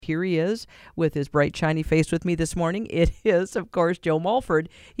Here he is with his bright, shiny face with me this morning. It is, of course, Joe Mulford.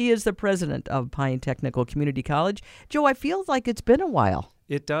 He is the president of Pine Technical Community College. Joe, I feel like it's been a while.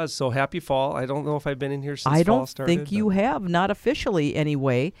 It does. So happy fall. I don't know if I've been in here since I fall don't started. think you have, not officially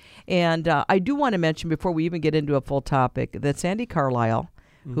anyway. And I do want to mention, before we even get into a full topic, that Sandy Carlisle,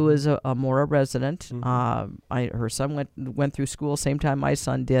 who is a Mora resident. Her son went through school same time my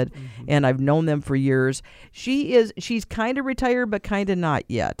son did, and I've known them for years. She's kind of retired, but kind of not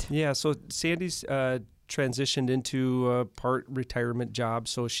yet. Yeah, so Sandy's transitioned into a part retirement job,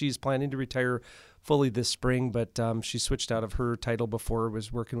 so she's planning to retire fully this spring, but she switched out of her title before,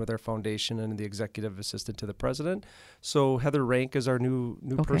 was working with our foundation and the executive assistant to the president. So Heather Rank is our new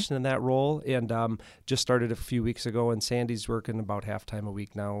person in that role, and just started a few weeks ago, and Sandy's working about half-time a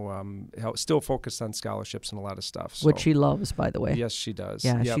week now, still focused on scholarships and a lot of stuff. So. Which she loves, by the way. Yes, she does.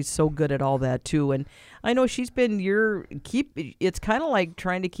 Yeah, yep. She's so good at all that, too. And I know she's been it's kind of like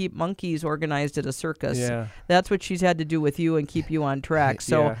trying to keep monkeys organized at a circus. Yeah. That's what she's had to do with you and keep you on track.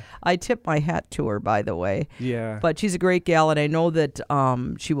 So Yeah. I tip my hat to her, by the way. Yeah. But she's a great gal, and I know that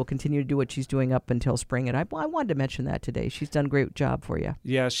she will continue to do what she's doing up until spring. And I wanted to mention that today. She's done a great job for you.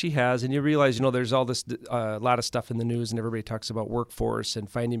 Yeah, she has. And you realize, there's all this lot of stuff in the news, and everybody talks about workforce and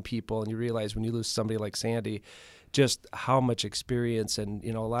finding people. And you realize when you lose somebody like Sandy, just how much experience, and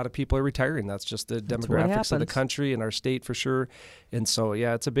a lot of people are retiring. That's just the demographics of the country and our state for sure. And so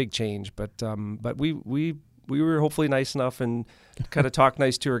yeah, it's a big change. But we were hopefully nice enough and kind of talk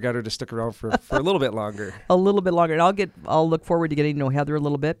nice to her, got her to stick around for a little bit longer. A little bit longer. And I'll look forward to getting to know Heather a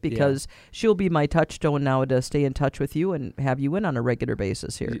little bit, because she'll be my touchstone now to stay in touch with you and have you in on a regular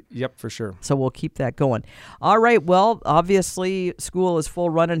basis here. Yep, for sure. So we'll keep that going. All right. Well, obviously school is full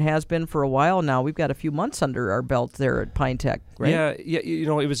run and has been for a while now. We've got a few months under our belt there at Pine Tech, right? Yeah.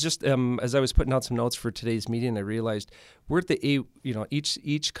 It was just as I was putting out some notes for today's meeting, I realized we're at the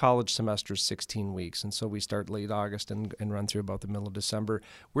each college semester is 16 weeks, and so we start late August and run through about the middle of December.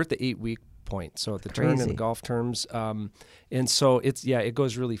 We're at the 8-week point, so at the turn in the golf terms, and so it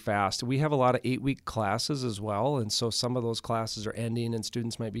goes really fast. We have a lot of 8-week classes as well, and so some of those classes are ending, and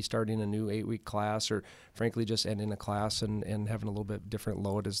students might be starting a new 8-week class, or frankly just ending a class and having a little bit different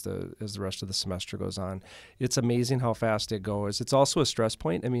load as the rest of the semester goes on. It's amazing how fast it goes. It's also a stress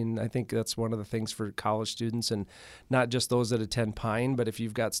point. I mean, I think that's one of the things for college students, and not just those that attend Pine, but if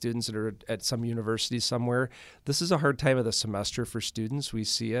you've got students that are at some university somewhere, this is a hard time of the semester for students. We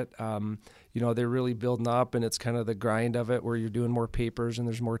see it. They're really building up, and it's kind of the grind of it where you're doing more papers and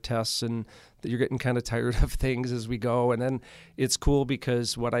there's more tests, and you're getting kind of tired of things as we go. And then it's cool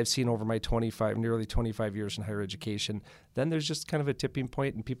because what I've seen over my nearly 25 years in higher education, then there's just kind of a tipping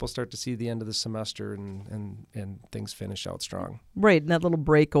point, and people start to see the end of the semester and things finish out strong. Right, and that little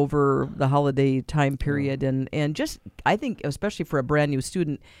break over the holiday time period, and just, I think, especially for a brand new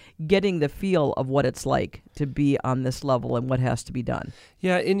student, getting the feel of what it's like to be on this level and what has to be done.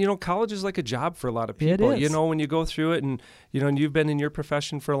 Yeah, and college is like a job for a lot of people. It is. When you go through it, and and you've been in your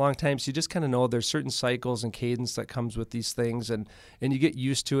profession for a long time, so you just kind of know there's certain cycles and cadence that comes with these things, and you get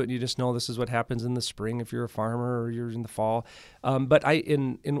used to it, and you just know this is what happens in the spring if you're a farmer, or you're in the fall. But I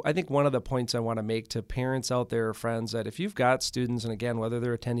think one of the points I want to make to parents out there, or friends, that if you've got students, and again, whether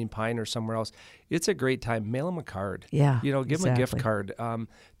they're attending Pine or somewhere else, it's a great time. Mail them a card. Yeah, give them a gift card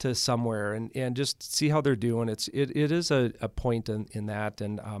to somewhere, and just see how they're doing. It is a point in that,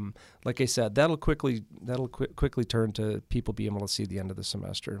 and like I said, that'll quickly turn to people being able to see the end of the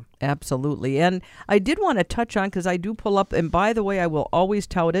semester. Absolutely. And I did want to touch on, because I do pull up, and by the way, I will always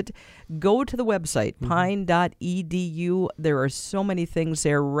tout it, go to the website, pine.edu. There are so many things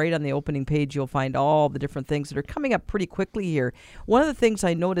there. Right on the opening page, you'll find all the different things that are coming up pretty quickly here. One of the things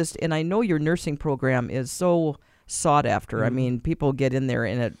I noticed, and I know your nursing program is so sought after. I mean, people get in there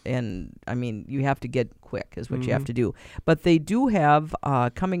and I mean, you have to get quick is what you have to do. But they do have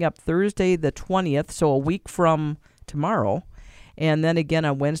coming up Thursday the 20th, so a week from tomorrow, and then again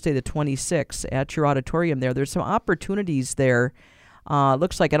on Wednesday the 26th at your auditorium there. There's some opportunities there.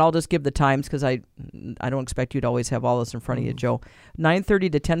 Looks like, and I'll just give the times, because I don't expect you to always have all this in front of you, Joe.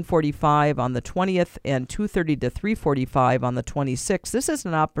 9:30 to 10:45 on the 20th, and 2:30 to 3:45 on the 26th. This is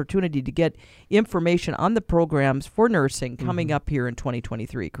an opportunity to get information on the programs for nursing coming up here in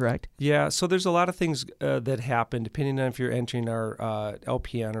 2023, correct? Yeah, so there's a lot of things that happen depending on if you're entering our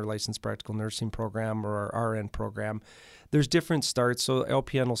LPN, or Licensed Practical Nursing program, or our RN program. There's different starts. So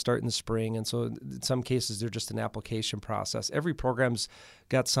LPN will start in the spring, and so in some cases they're just an application process. Every program's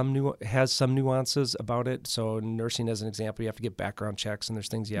has some nuances about it. So nursing, as an example, you have to get background checks, and there's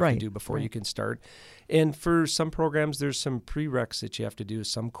things you have to do before you can start. And for some programs, there's some prerequisites you have to do,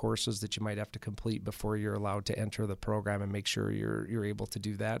 some courses that you might have to complete before you're allowed to enter the program, and make sure you're able to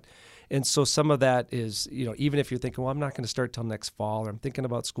do that. And so some of that is, even if you're thinking, well, I'm not going to start till next fall, or I'm thinking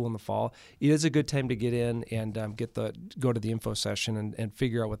about school in the fall, it is a good time to get in and go to the info session and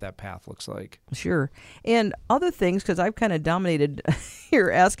figure out what that path looks like. Sure. And other things, because I've kind of dominated here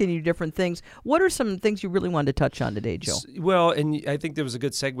asking you different things. What are some things you really wanted to touch on today, Joe? Well, and I think there was a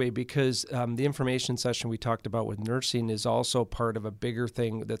good segue, because the information session we talked about with nursing is also part of a bigger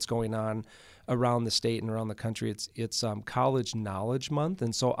thing that's going on around the state and around the country. It's College Knowledge Month,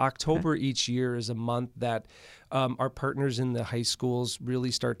 and so October each year is a month that our partners in the high schools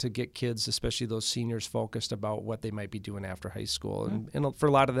really start to get kids, especially those seniors, focused about what they might be doing after high school. And for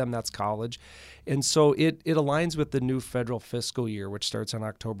a lot of them, that's college. And so it aligns with the new federal fiscal year, which starts on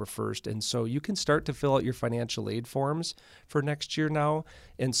October 1st. And so you can start to fill out your financial aid forms for next year now.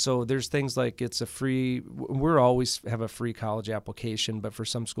 And so there's things like we're always have a free college application, but for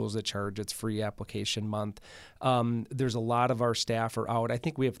some schools that charge, it's free application month. There's a lot of our staff are out. I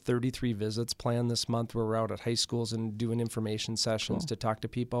think we have 33 visits planned this month where we're out at high schools and doing information sessions to talk to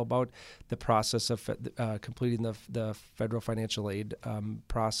people about the process of completing the federal financial aid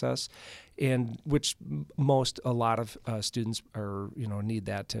process, and which a lot of students are need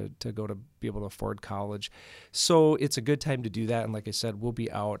that to go to be able to afford college. So it's a good time to do that. And like I said, we'll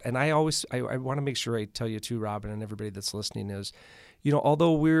be out. And I want to make sure I tell you too, Robin, and everybody that's listening is,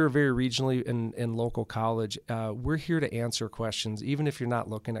 although we're very regionally and local college, we're here to answer questions. Even if you're not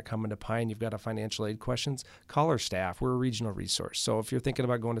looking at coming to Pine, you've got a financial aid questions, call our staff. We're a regional resource. So if you're thinking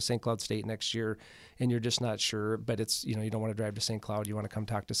about going to St. Cloud State next year and you're just not sure, but it's, you don't want to drive to St. Cloud, you want to come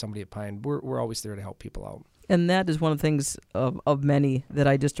talk to somebody at Pine, we're always there to help people out. And that is one of the things of many that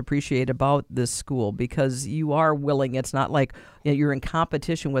I just appreciate about this school, because you are willing. It's not like you're in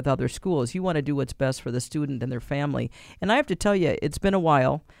competition with other schools. You want to do what's best for the student and their family. And I have to tell you, it's been a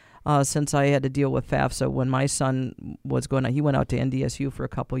while since I had to deal with FAFSA when my son he went out to NDSU for a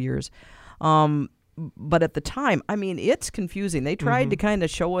couple years. But at the time, it's confusing. They tried to kind of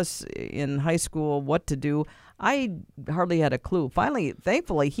show us in high school what to do. I hardly had a clue. Finally,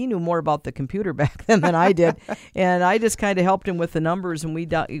 thankfully, he knew more about the computer back then than I did, and I just kind of helped him with the numbers. And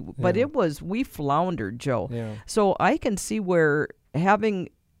but we floundered, Joe. Yeah. So I can see where having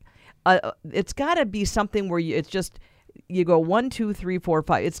it's got to be something where you go 1, 2, 3, 4,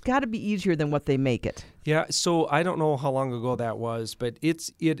 5. It's got to be easier than what they make it. Yeah. So I don't know how long ago that was, but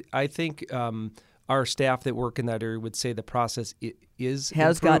I think. Our staff that work in that area would say the process has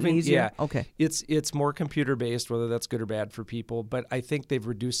improving. Gotten easier. Yeah. Okay. It's more computer based, whether that's good or bad for people. But I think they've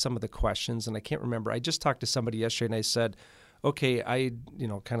reduced some of the questions, and I can't remember. I just talked to somebody yesterday, and I said, okay,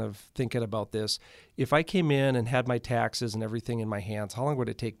 kind of thinking about this. If I came in and had my taxes and everything in my hands, how long would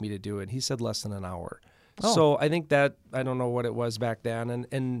it take me to do it? He said less than an hour. Oh. So I think that, I don't know what it was back then,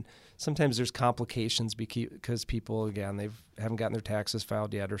 and sometimes there's complications because people, again, they haven't gotten their taxes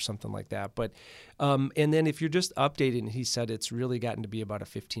filed yet or something like that. But and then if you're just updating, he said it's really gotten to be about a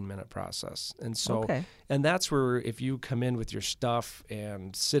 15-minute process. And so, and that's where if you come in with your stuff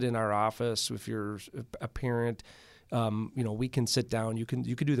and sit in our office, if you're a parent, we can sit down. You can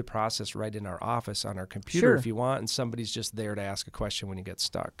do the process right in our office on our computer if you want, and somebody's just there to ask a question when you get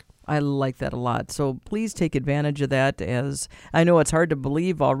stuck. I like that a lot. So please take advantage of that. As I know it's hard to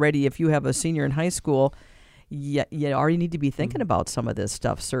believe already if you have a senior in high school, you already need to be thinking about some of this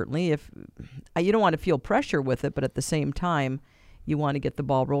stuff. Certainly, if you don't want to feel pressure with it, but at the same time, you want to get the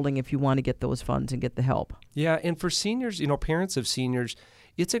ball rolling if you want to get those funds and get the help. Yeah, and for seniors, parents of seniors,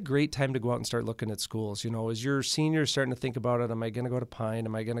 it's a great time to go out and start looking at schools. As your seniors starting to think about it, am I going to go to Pine?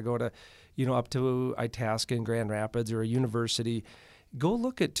 Am I going to go to, up to Itasca and Grand Rapids or a university? Go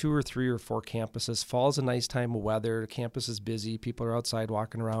look at 2 or 3 or 4 campuses. Fall's a nice time of weather. The campus is busy. People are outside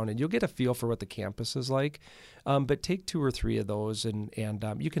walking around, and you'll get a feel for what the campus is like. But take 2 or 3 of those, and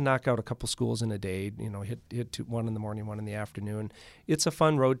you can knock out a couple schools in a day. Hit 1 in the morning, 1 in the afternoon. It's a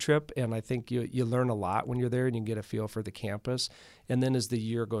fun road trip, and I think you learn a lot when you're there, and you can get a feel for the campus. And then as the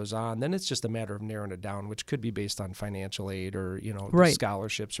year goes on, then it's just a matter of narrowing it down, which could be based on financial aid or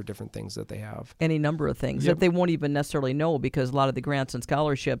scholarships or different things that they have. Any number of things that they won't even necessarily know, because a lot of the grants and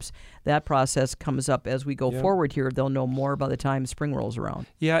scholarships, that process comes up as we go forward here. They'll know more by the time spring rolls around.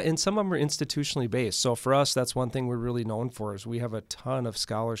 Yeah, and some of them are institutionally based. So for us, that's one thing we're really known for is we have a ton of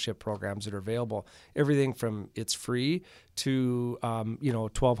scholarship programs that are available. Everything from it's free to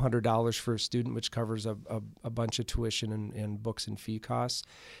 $1,200 for a student, which covers a bunch of tuition and books and fee costs.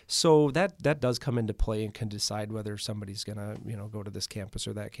 So that does come into play and can decide whether somebody's going to, go to this campus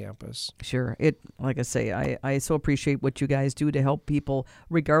or that campus. Sure. Like I say, I so appreciate what you guys do to help people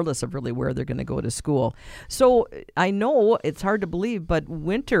regardless of really where they're going to go to school. So I know it's hard to believe, but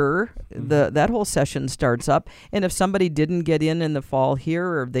winter, that whole session starts up. And if somebody didn't get in the fall here,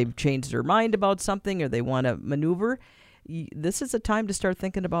 or they've changed their mind about something, or they want to maneuver, this is a time to start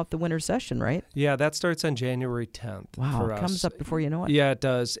thinking about the winter session, right? Yeah, that starts on January 10th. Wow, for it us. comes up before you know it. Yeah, it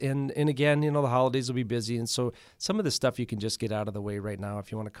does. And again, the holidays will be busy, and so some of the stuff you can just get out of the way right now.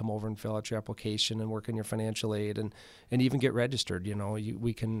 If you want to come over and fill out your application and work on your financial aid and even get registered,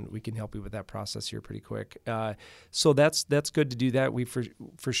 we can help you with that process here pretty quick. So that's good to do that. We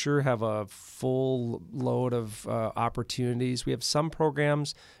for sure have a full load of opportunities. We have some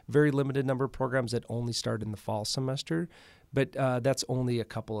programs, very limited number of programs that only start in the fall semester. But that's only a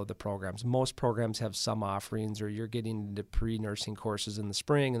couple of the programs. Most programs have some offerings, or you're getting into pre-nursing courses in the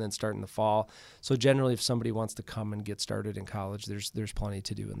spring and then start in the fall. So generally, if somebody wants to come and get started in college, there's plenty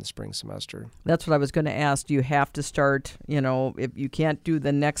to do in the spring semester. That's what I was going to ask. Do you have to start, if you can't do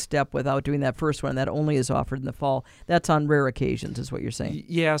the next step without doing that first one, that only is offered in the fall. That's on rare occasions is what you're saying.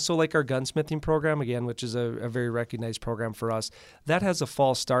 Yeah, so like our gunsmithing program, again, which is a very recognized program for us, that has a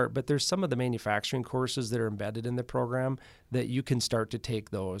fall start, but there's some of the manufacturing courses that are embedded in the program that you can start to take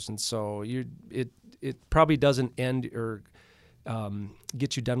those. And so it probably doesn't end or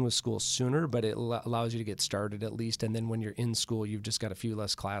get you done with school sooner, but it allows you to get started at least. And then when you're in school, you've just got a few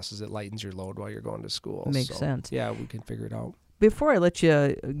less classes. It lightens your load while you're going to school. Makes sense. Yeah, we can figure it out. Before I let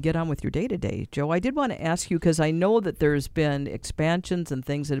you get on with your day-to-day, Joe, I did want to ask you, because I know that there's been expansions and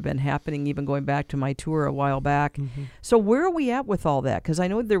things that have been happening, even going back to my tour a while back. Mm-hmm. So where are we at with all that? Because I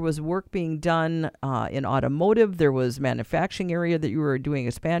know there was work being done in automotive. There was manufacturing area that you were doing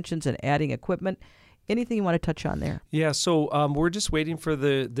expansions and adding equipment. Anything you want to touch on there? Yeah, so we're just waiting for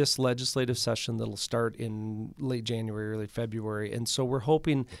this legislative session that'll start in late January, early February. And so we're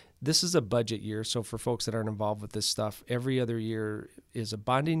hoping this is a budget year. So for folks that aren't involved with this stuff, every other year is a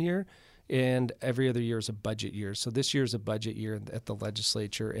bonding year, and every other year is a budget year. So this year is a budget year at the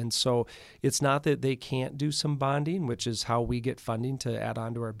legislature. And so it's not that they can't do some bonding, which is how we get funding to add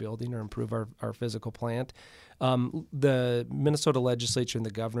on to our building or improve our physical plant. The Minnesota legislature and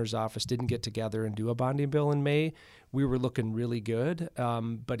the governor's office didn't get together and do a bonding bill in May. We were looking really good,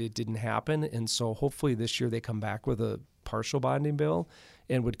 but it didn't happen. And so hopefully this year they come back with a partial bonding bill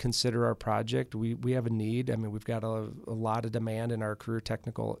and would consider our project. We have a need. I mean, we've got a lot of demand in our career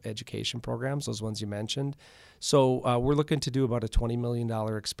technical education programs, those ones you mentioned. So we're looking to do about a $20 million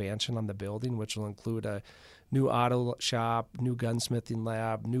expansion on the building, which will include a new auto shop, new gunsmithing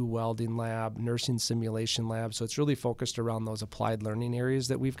lab, new welding lab, nursing simulation lab. So it's really focused around those applied learning areas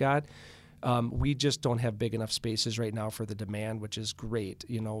that we've got. We just don't have big enough spaces right now for the demand, which is great.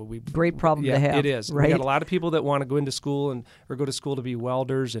 Great problem to have. It is. Right? We got a lot of people that want to go into school or go to school to be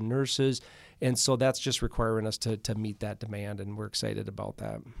welders and nurses. And so that's just requiring us to meet that demand, and we're excited about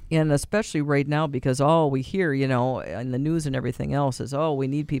that. And especially right now, because all we hear, in the news and everything else is, we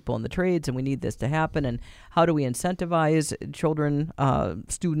need people in the trades and we need this to happen. And how do we incentivize children,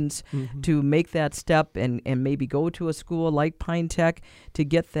 students to make that step and maybe go to a school like Pine Tech to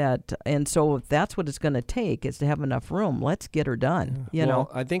get that? And so if that's what it's going to take, is to have enough room. Let's get her done. Well,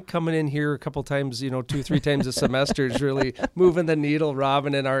 I think coming in here a couple times, 2-3 times a semester is really moving the needle,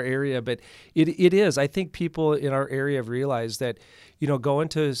 Robin, in our area. But it is. I think people in our area have realized that, going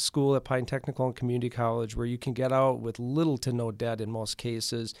to school at Pine Technical and Community College, where you can get out with little to no debt in most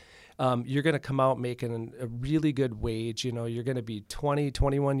cases, you're going to come out making a really good wage. You're going to be 20,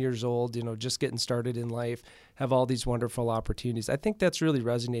 21 years old, just getting started in life, have all these wonderful opportunities. I think that's really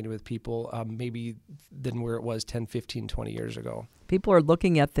resonating with people maybe than where it was 10, 15, 20 years ago. People are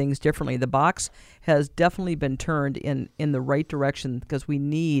looking at things differently. The box has definitely been turned in the right direction, because we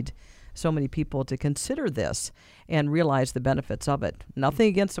need so many people to consider this and realize the benefits of it. Nothing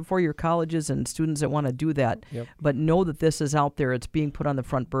against the four-year colleges and students that want to do that, but know that this is out there. It's being put on the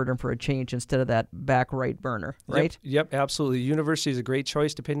front burner for a change instead of that back right burner, right? Yep, absolutely. University is a great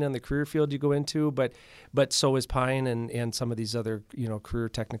choice depending on the career field you go into, but so is Pine and some of these other career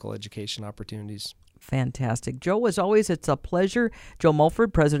technical education opportunities. Fantastic. Joe, as always, it's a pleasure. Joe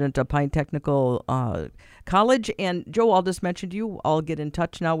Mulford, president of Pine Technical College. And Joe, I'll just mention to you, I'll get in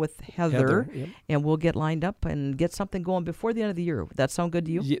touch now with Heather and we'll get lined up and get something going before the end of the year. Would that sound good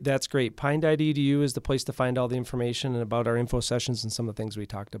to you? Yeah, that's great. Pine.edu is the place to find all the information and about our info sessions and some of the things we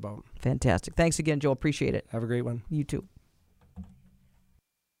talked about. Fantastic. Thanks again, Joe. Appreciate it. Have a great one. You too.